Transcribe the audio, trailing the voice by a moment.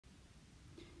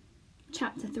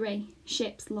Chapter 3,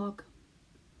 Ship's Log.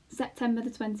 September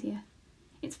the 20th.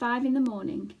 It's 5 in the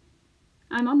morning.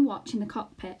 I'm on watch in the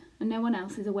cockpit and no one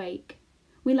else is awake.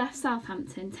 We left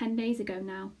Southampton 10 days ago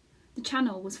now. The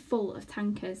channel was full of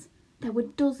tankers. There were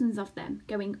dozens of them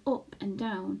going up and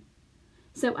down.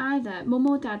 So either Mum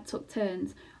or Dad took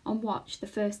turns on watch the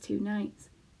first 2 nights.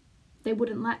 They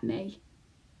wouldn't let me.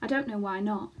 I don't know why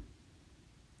not.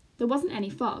 There wasn't any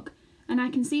fog, and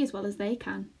I can see as well as they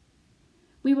can.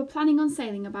 We were planning on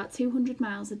sailing about 200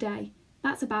 miles a day.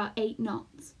 That's about 8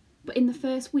 knots. But in the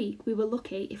first week we were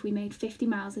lucky if we made 50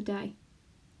 miles a day.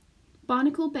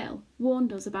 Barnacle Bill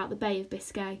warned us about the Bay of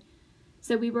Biscay,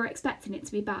 so we were expecting it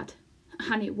to be bad.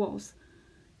 And it was.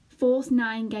 Force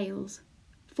 9 gales.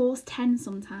 Force 10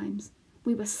 sometimes.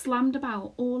 We were slammed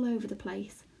about all over the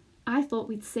place. I thought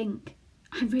we'd sink.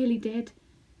 I really did.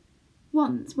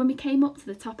 Once, when we came up to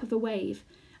the top of a wave,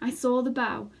 I saw the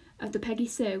bow of the Peggy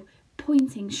Sue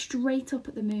pointing straight up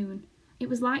at the moon. It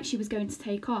was like she was going to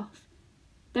take off.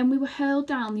 Then we were hurled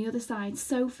down the other side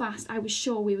so fast I was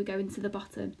sure we were going to the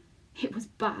bottom. It was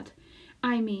bad.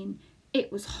 I mean,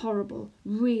 it was horrible,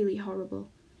 really horrible.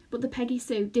 But the Peggy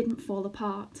Sue didn't fall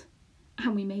apart.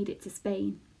 And we made it to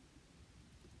Spain.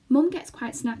 Mum gets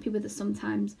quite snappy with us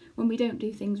sometimes when we don't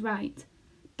do things right.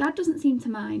 Dad doesn't seem to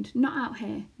mind, not out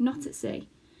here, not at sea.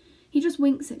 He just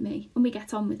winks at me and we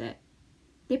get on with it.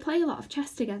 They play a lot of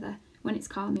chess together when it's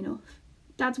calm enough.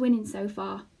 Dad's winning so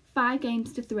far, 5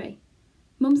 games to 3.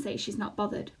 Mum says she's not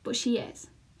bothered, but she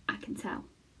is. I can tell.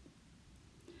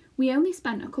 We only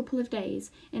spent a couple of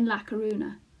days in La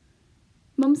Coruna.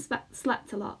 Mum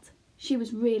slept a lot. She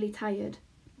was really tired.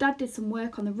 Dad did some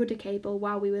work on the rudder cable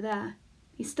while we were there.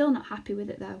 He's still not happy with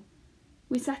it though.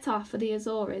 We set off for the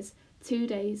Azores 2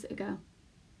 days ago.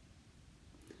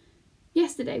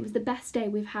 Yesterday was the best day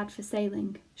we've had for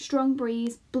sailing. Strong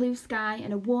breeze, blue sky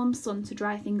and a warm sun to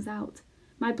dry things out.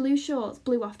 My blue shorts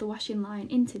blew off the washing line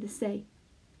into the sea.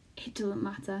 It doesn't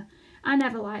matter. I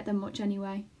never liked them much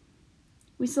anyway.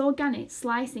 We saw gannets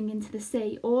slicing into the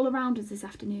sea all around us this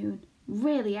afternoon.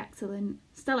 Really excellent.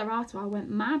 Stella Artois went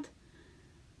mad.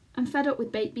 I'm fed up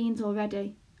with baked beans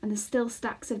already, and there's still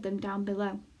stacks of them down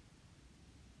below.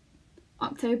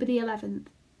 October the 11th.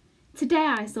 Today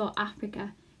I saw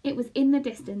Africa. It was in the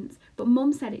distance, but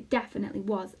Mum said it definitely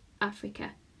was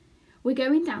Africa. We're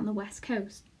going down the west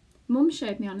coast. Mum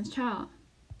showed me on a chart.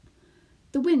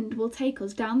 The wind will take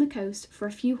us down the coast for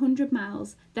a few hundred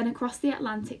miles, then across the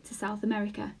Atlantic to South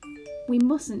America. We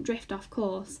mustn't drift off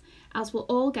course, else we'll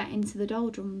all get into the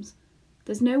doldrums.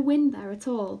 There's no wind there at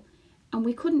all, and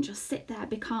we couldn't just sit there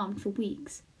becalmed for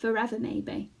weeks, forever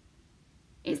maybe.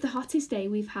 It's the hottest day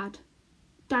we've had.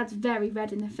 Dad's very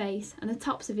red in the face and the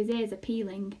tops of his ears are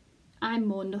peeling. I'm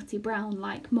more nutty brown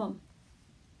like Mum.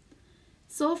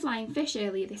 Saw flying fish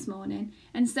earlier this morning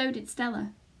and so did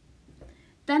Stella.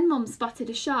 Then Mum spotted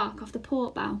a shark off the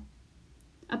port bow.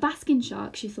 A basking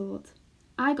shark, she thought.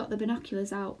 I got the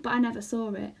binoculars out, but I never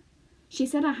saw it. She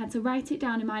said I had to write it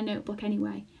down in my notebook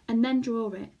anyway and then draw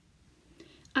it.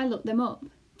 I looked them up.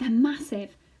 They're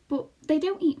massive, but they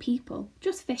don't eat people,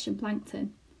 just fish and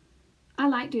plankton. I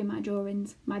like doing my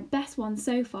drawings. My best one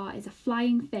so far is a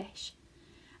flying fish.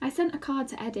 I sent a card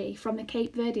to Eddie from the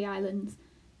Cape Verde Islands.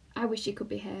 I wish he could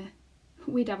be here.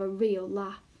 We'd have a real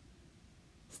laugh.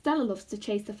 Stella loves to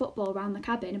chase the football round the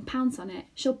cabin and pounce on it.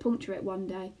 She'll puncture it one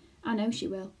day. I know she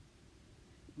will.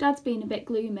 Dad's been a bit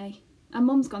gloomy, and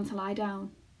Mum's gone to lie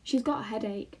down. She's got a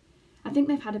headache. I think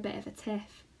they've had a bit of a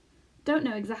tiff. Don't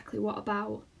know exactly what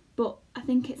about, but I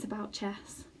think it's about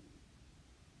chess.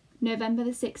 November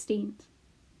the 16th.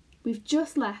 We've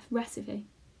just left Recife.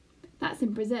 That's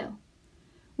in Brazil.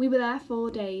 We were there 4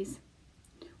 days.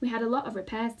 We had a lot of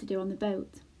repairs to do on the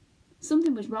boat.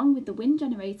 Something was wrong with the wind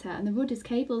generator and the rudder's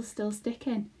cable's still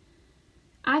sticking.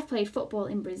 I've played football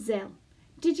in Brazil.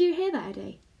 Did you hear that,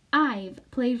 Eddie? I've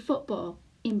played football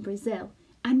in Brazil,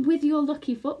 and with your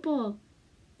lucky football.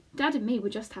 Dad and me were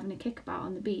just having a kickabout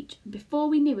on the beach, and before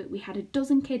we knew it we had a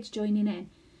dozen kids joining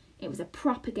in. It was a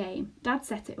proper game. Dad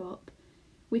set it up.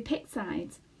 We picked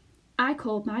sides. I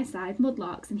called my side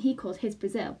Mudlarks and he called his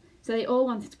Brazil, so they all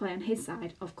wanted to play on his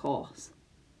side, of course.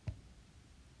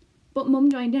 But Mum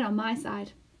joined in on my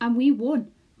side, and we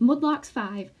won. Mudlarks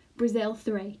 5, Brazil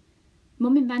 3.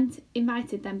 Mum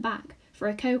invited them back for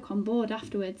a Coke on board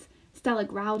afterwards. Stella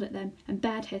growled at them and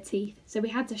bared her teeth, so we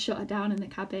had to shut her down in the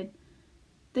cabin.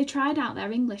 They tried out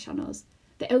their English on us.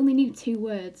 They only knew 2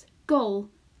 words, goal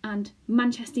and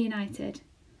Manchester United.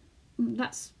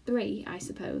 That's 3, I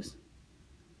suppose.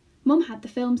 Mum had the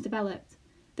films developed.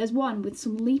 There's one with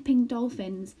some leaping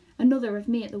dolphins, another of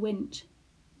me at the winch,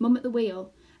 Mum at the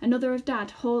wheel, another of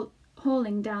Dad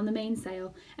hauling down the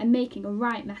mainsail and making a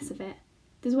right mess of it.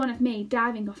 There's one of me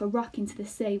diving off a rock into the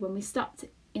sea when we stopped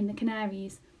in the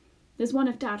Canaries. There's one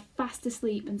of Dad fast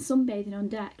asleep and sunbathing on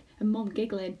deck and Mum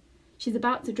giggling. She's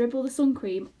about to dribble the sun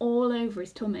cream all over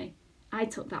his tummy. I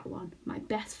took that one, my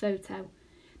best photo.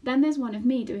 Then there's one of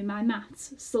me doing my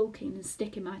maths, sulking and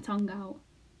sticking my tongue out.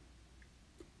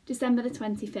 December the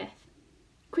 25th.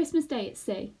 Christmas Day at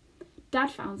sea.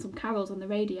 Dad found some carols on the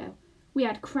radio. We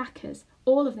had crackers,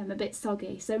 all of them a bit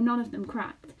soggy, so none of them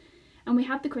cracked. And we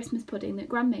had the Christmas pudding that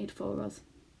Gran made for us.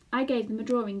 I gave them a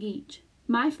drawing each.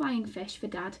 My flying fish for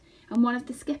Dad and one of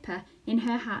the skipper in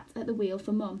her hat at the wheel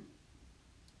for Mum.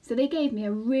 So they gave me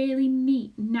a really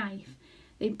neat knife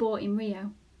they bought in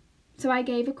Rio. So I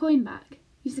gave a coin back.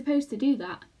 You're supposed to do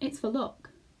that. It's for luck.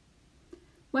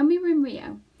 When we were in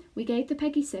Rio, we gave the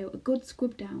Peggy Sue a good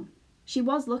scrub down. She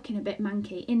was looking a bit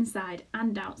manky inside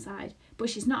and outside, but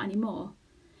she's not anymore.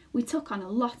 We took on a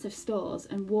lot of stores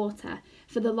and water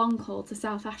for the long haul to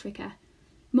South Africa.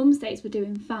 Mum's days were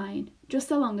doing fine, just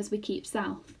so long as we keep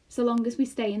south, so long as we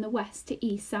stay in the west to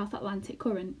east South Atlantic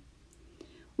current.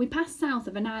 We passed south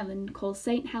of an island called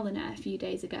St. Helena a few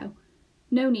days ago.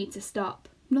 No need to stop,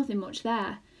 nothing much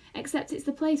there, except it's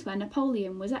the place where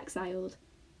Napoleon was exiled.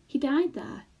 He died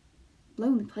there.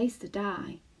 Lonely place to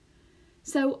die.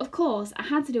 So, of course, I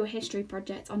had to do a history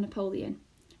project on Napoleon.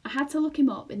 I had to look him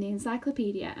up in the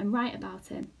encyclopedia and write about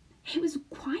him. It was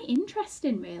quite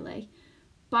interesting, really,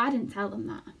 but I didn't tell them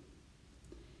that.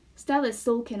 Stella's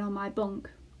sulking on my bunk.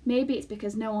 Maybe it's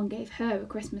because no one gave her a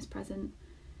Christmas present.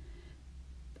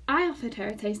 I offered her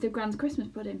a taste of Gran's Christmas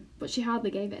pudding, but she hardly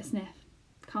gave it a sniff.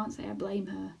 Can't say I blame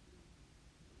her.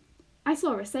 I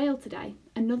saw a sail today,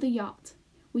 another yacht.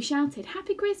 We shouted,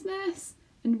 "Happy Christmas!"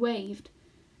 and waved,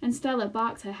 and Stella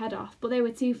barked her head off, but they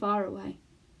were too far away.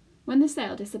 When the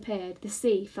sail disappeared, the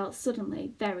sea felt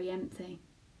suddenly very empty.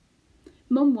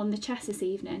 Mum won the chess this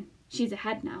evening. She's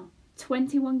ahead now,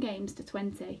 21 games to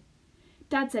 20.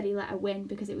 Dad said he let her win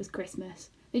because it was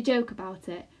Christmas. They joke about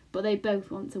it, but they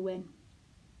both want to win.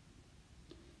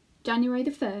 January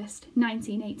the 1st,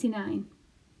 1989.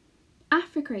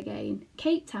 Africa again,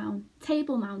 Cape Town,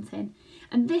 Table Mountain,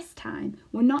 and this time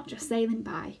we're not just sailing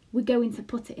by, we're going to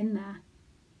put it in there.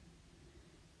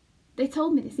 They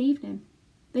told me this evening.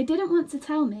 They didn't want to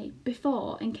tell me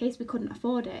before in case we couldn't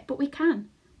afford it, but we can.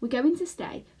 We're going to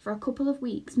stay for a couple of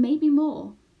weeks, maybe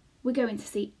more. We're going to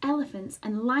see elephants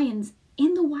and lions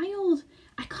in the wild.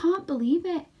 I can't believe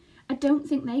it. I don't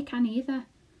think they can either.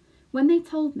 When they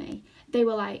told me, they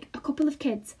were like a couple of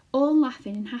kids, all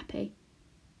laughing and happy.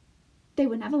 They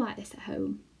were never like this at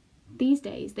home. These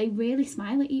days, they really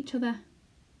smile at each other.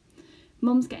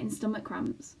 Mum's getting stomach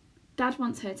cramps. Dad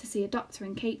wants her to see a doctor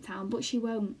in Cape Town, but she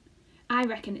won't. I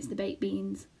reckon it's the baked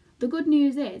beans. The good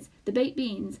news is the baked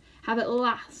beans have at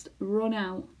last run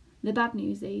out. The bad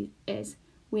news is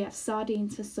we have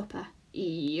sardines for supper.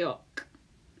 Yuck.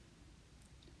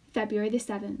 February the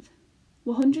 7th.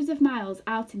 We're hundreds of miles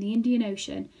out in the Indian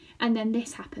Ocean, and then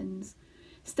this happens.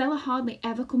 Stella hardly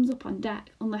ever comes up on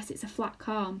deck unless it's a flat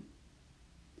calm.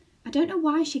 I don't know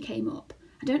why she came up.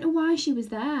 I don't know why she was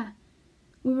there.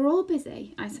 We were all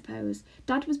busy, I suppose.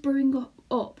 Dad was brewing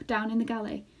up down in the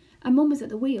galley, and Mum was at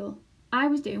the wheel. I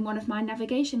was doing one of my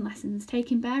navigation lessons,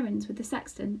 taking bearings with the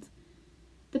sextant.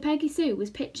 The Peggy Sue was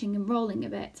pitching and rolling a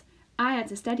bit. I had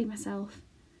to steady myself.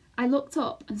 I looked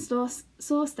up and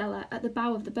saw Stella at the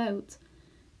bow of the boat.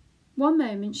 One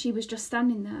moment she was just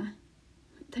standing there.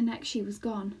 The next she was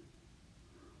gone.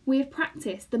 We had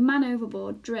practised the man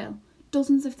overboard drill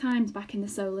dozens of times back in the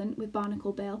Solent with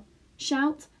Barnacle Bill.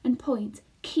 Shout and point,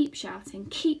 keep shouting,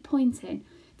 keep pointing,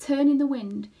 turn in the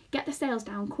wind, get the sails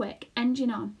down quick,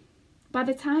 engine on. By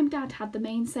the time Dad had the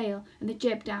mainsail and the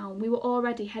jib down, we were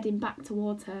already heading back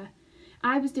towards her.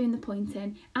 I was doing the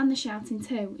pointing and the shouting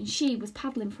too, and she was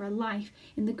paddling for her life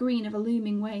in the green of a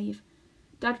looming wave.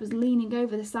 Dad was leaning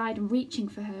over the side and reaching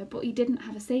for her, but he didn't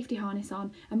have a safety harness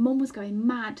on, and Mum was going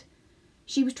mad.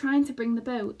 She was trying to bring the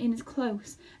boat in as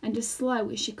close and as slow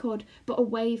as she could, but a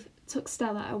wave took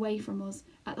Stella away from us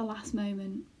at the last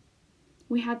moment.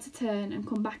 We had to turn and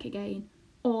come back again.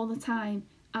 All the time,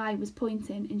 I was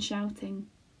pointing and shouting.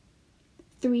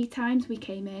 3 times we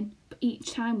came in, but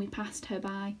each time we passed her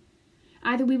by.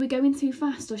 Either we were going too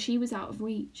fast or she was out of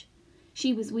reach.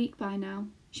 She was weak by now.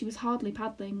 She was hardly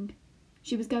paddling.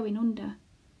 She was going under.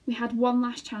 We had one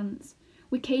last chance.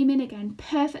 We came in again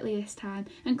perfectly this time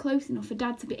and close enough for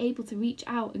Dad to be able to reach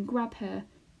out and grab her.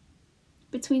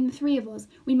 Between the 3 of us,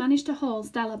 we managed to haul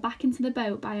Stella back into the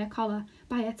boat by her collar,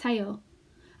 by her tail.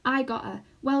 I got a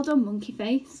 "well done, monkey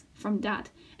face" from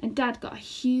Dad, and Dad got a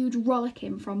huge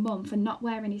rollicking from Mum for not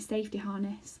wearing his safety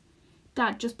harness.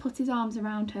 Dad just put his arms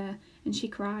around her and she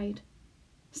cried.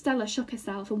 Stella shook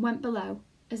herself and went below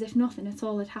as if nothing at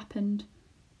all had happened.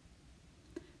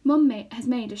 Mum has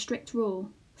made a strict rule.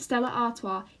 Stella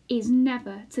Artois is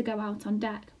never to go out on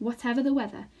deck, whatever the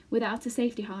weather, without a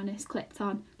safety harness clipped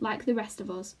on, like the rest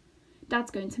of us.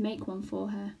 Dad's going to make one for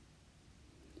her.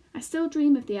 I still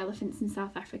dream of the elephants in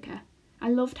South Africa. I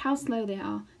loved how slow they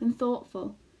are and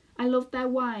thoughtful. I loved their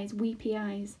wise, weepy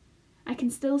eyes. I can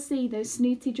still see those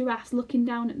snooty giraffes looking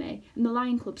down at me and the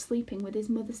lion cub sleeping with his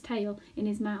mother's tail in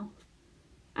his mouth.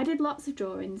 I did lots of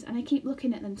drawings and I keep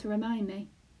looking at them to remind me.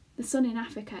 The sun in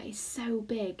Africa is so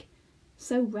big,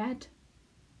 so red.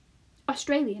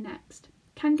 Australia next.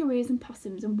 Kangaroos and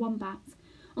possums and wombats.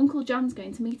 Uncle John's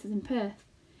going to meet us in Perth.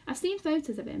 I've seen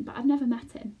photos of him, but I've never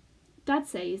met him. Dad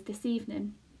says this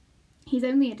evening. He's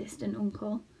only a distant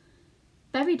uncle.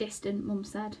 Very distant, Mum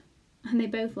said, and they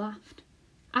both laughed.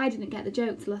 I didn't get the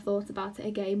joke till I thought about it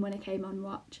again when I came on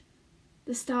watch.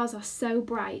 The stars are so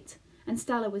bright, and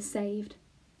Stella was saved.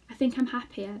 I think I'm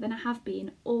happier than I have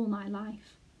been all my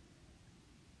life.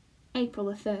 April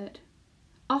the 3rd.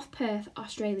 Off Perth,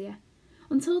 Australia.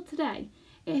 Until today,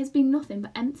 it has been nothing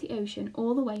but empty ocean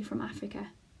all the way from Africa.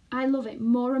 I love it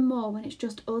more and more when it's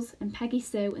just us and Peggy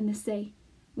Sue and the sea.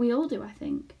 We all do, I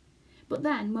think. But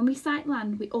then, when we sight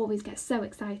land, we always get so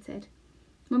excited.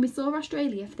 When we saw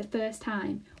Australia for the first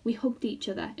time, we hugged each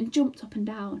other and jumped up and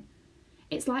down.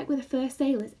 It's like we're the first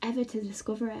sailors ever to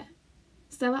discover it.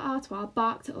 Stella Artois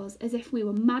barked at us as if we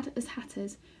were mad as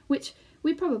hatters, which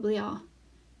we probably are.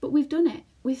 But we've done it.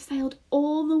 We've sailed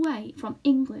all the way from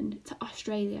England to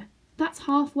Australia. That's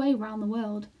halfway round the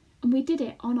world, and we did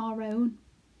it on our own.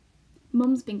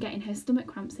 Mum's been getting her stomach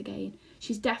cramps again.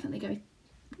 She's definitely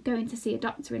going to see a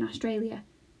doctor in Australia.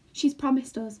 She's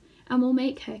promised us, and we'll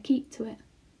make her keep to it.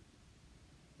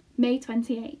 May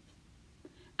 28th.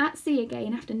 At sea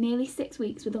again after nearly 6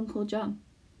 weeks with Uncle John.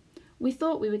 We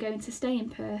thought we were going to stay in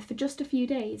Perth for just a few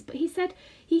days, but he said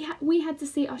we had to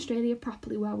see Australia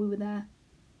properly while we were there.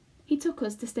 He took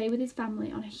us to stay with his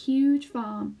family on a huge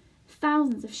farm,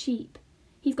 thousands of sheep.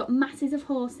 He's got masses of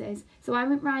horses, so I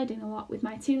went riding a lot with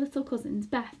my 2 little cousins,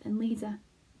 Beth and Lisa.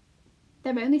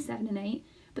 They're only 7 and 8,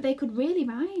 but they could really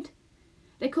ride.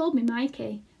 They called me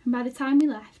Mikey, and by the time we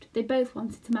left, they both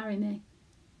wanted to marry me.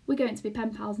 We're going to be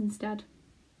pen pals instead.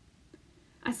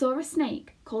 I saw a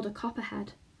snake called a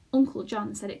copperhead. Uncle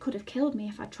John said it could have killed me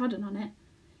if I'd trodden on it.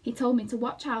 He told me to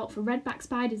watch out for redback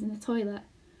spiders in the toilet.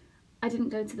 I didn't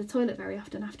go to the toilet very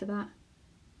often after that.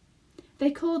 They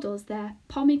called us their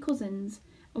Pommy cousins,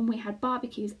 and we had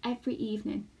barbecues every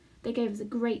evening. They gave us a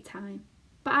great time,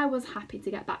 but I was happy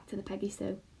to get back to the Peggy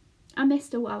Sue. I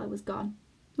missed her while I was gone,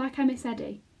 like I miss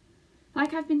Eddie.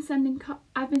 Like I've been sending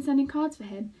cards for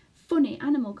him, funny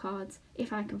animal cards,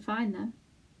 if I can find them.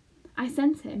 I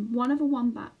sent him one of a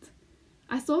wombat.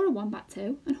 I saw a wombat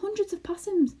too, and hundreds of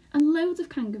possums, and loads of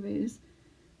kangaroos.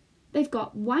 They've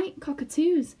got white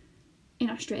cockatoos in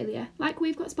Australia, like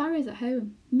we've got sparrows at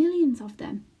home, millions of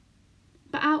them.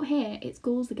 But out here, it's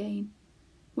gulls again.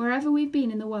 Wherever we've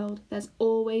been in the world, there's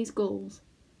always gulls.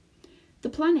 The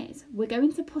plan is, we're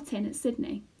going to put in at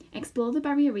Sydney, explore the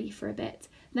Barrier Reef for a bit,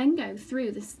 then go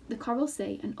through the Coral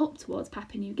Sea and up towards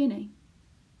Papua New Guinea.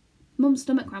 Mum's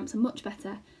stomach cramps are much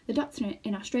better. The doctor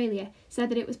in Australia said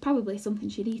that it was probably something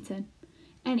she'd eaten.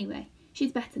 Anyway,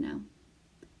 she's better now.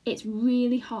 It's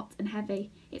really hot and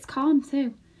heavy. It's calm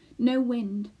too. No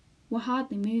wind. We're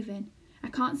hardly moving. I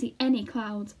can't see any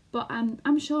clouds, but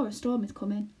I'm sure a storm is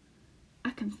coming. I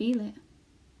can feel it.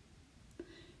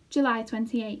 July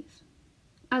 28th.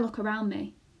 I look around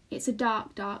me. It's a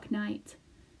dark, dark night.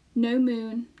 No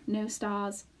moon, no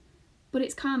stars. But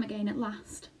it's calm again at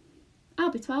last. I'll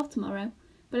be 12 tomorrow,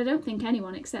 but I don't think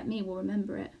anyone except me will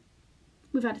remember it.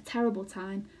 We've had a terrible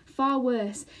time, far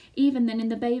worse even than in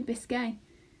the Bay of Biscay.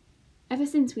 Ever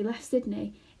since we left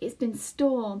Sydney, it's been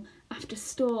storm after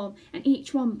storm, and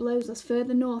each one blows us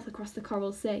further north across the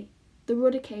Coral Sea. The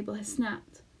rudder cable has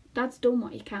snapped. Dad's done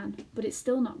what he can, but it's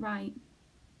still not right.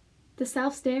 The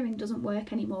self-steering doesn't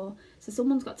work anymore, so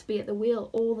someone's got to be at the wheel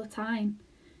all the time.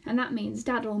 And that means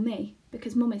Dad or me,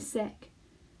 because Mum is sick.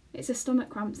 It's her stomach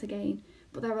cramps again,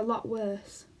 but they're a lot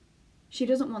worse. She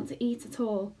doesn't want to eat at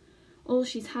all. All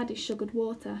she's had is sugared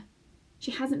water.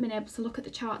 She hasn't been able to look at the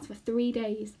charts for 3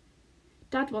 days.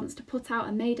 Dad wants to put out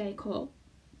a mayday call,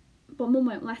 but Mum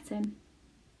won't let him.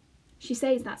 She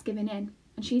says that's giving in,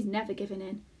 and she's never given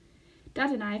in.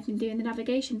 Dad and I have been doing the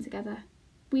navigation together.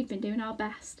 We've been doing our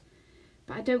best,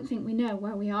 but I don't think we know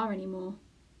where we are anymore.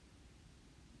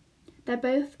 They're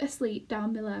both asleep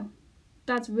down below.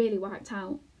 Dad's really wiped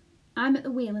out. I'm at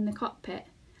the wheel in the cockpit.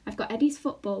 I've got Eddie's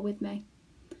football with me.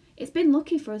 It's been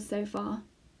lucky for us so far,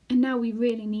 and now we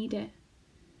really need it.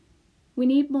 We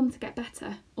need Mum to get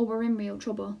better, or we're in real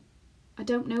trouble. I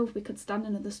don't know if we could stand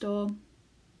another storm.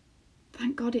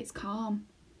 Thank God it's calm.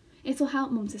 It'll help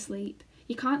Mum to sleep.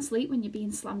 You can't sleep when you're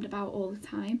being slammed about all the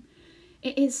time.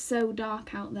 It is so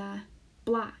dark out there.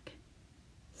 Black.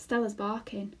 Stella's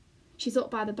barking. She's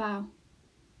up by the bow.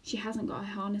 She hasn't got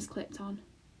her harness clipped on.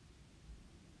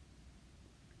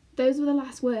 Those were the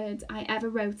last words I ever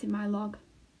wrote in my log.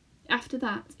 After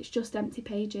that, it's just empty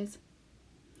pages.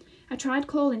 I tried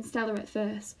calling Stella at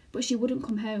first, but she wouldn't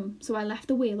come home, so I left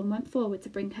the wheel and went forward to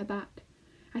bring her back.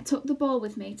 I took the ball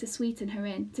with me to sweeten her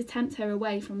in, to tempt her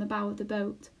away from the bow of the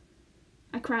boat.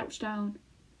 I crouched down.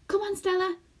 "Come on,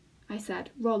 Stella," I said,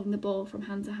 rolling the ball from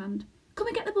hand to hand. "Come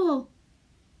and get the ball."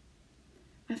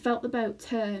 I felt the boat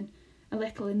turn a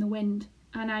little in the wind,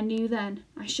 and I knew then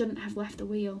I shouldn't have left the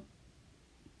wheel.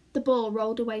 The ball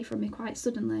rolled away from me quite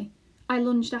suddenly. I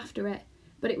lunged after it,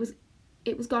 but it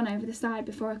was gone over the side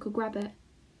before I could grab it.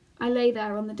 I lay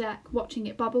there on the deck, watching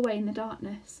it bob away in the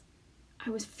darkness. I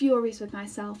was furious with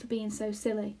myself for being so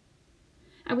silly.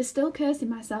 I was still cursing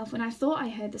myself when I thought I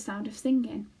heard the sound of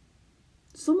singing.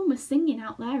 Someone was singing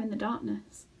out there in the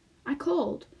darkness. I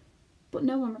called, but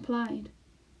no one replied.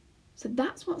 So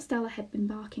that's what Stella had been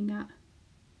barking at.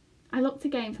 I looked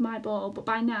again for my ball, but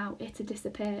by now it had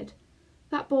disappeared.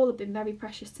 That ball had been very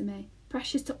precious to me,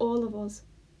 precious to all of us.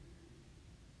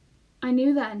 I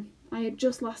knew then I had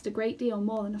just lost a great deal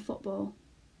more than a football.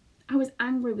 I was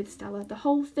angry with Stella. The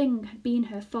whole thing had been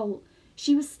her fault.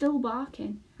 She was still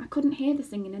barking. I couldn't hear the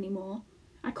singing anymore.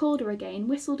 I called her again,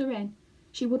 whistled her in.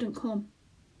 She wouldn't come.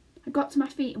 I got to my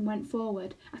feet and went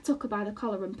forward. I took her by the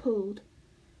collar and pulled.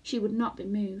 She would not be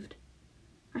moved.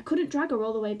 I couldn't drag her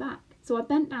all the way back, so I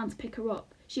bent down to pick her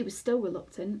up. She was still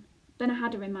reluctant. Then I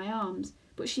had her in my arms,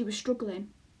 but she was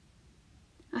struggling.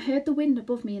 I heard the wind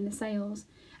above me in the sails.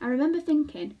 I remember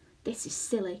thinking, "This is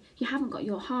silly. You haven't got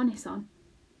your harness on.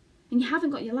 And you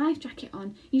haven't got your life jacket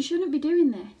on. You shouldn't be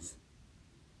doing this."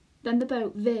 Then the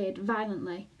boat veered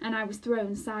violently, and I was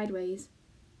thrown sideways.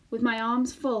 With my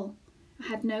arms full, I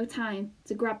had no time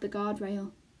to grab the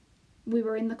guardrail. We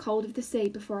were in the cold of the sea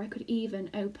before I could even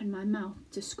open my mouth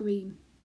to scream.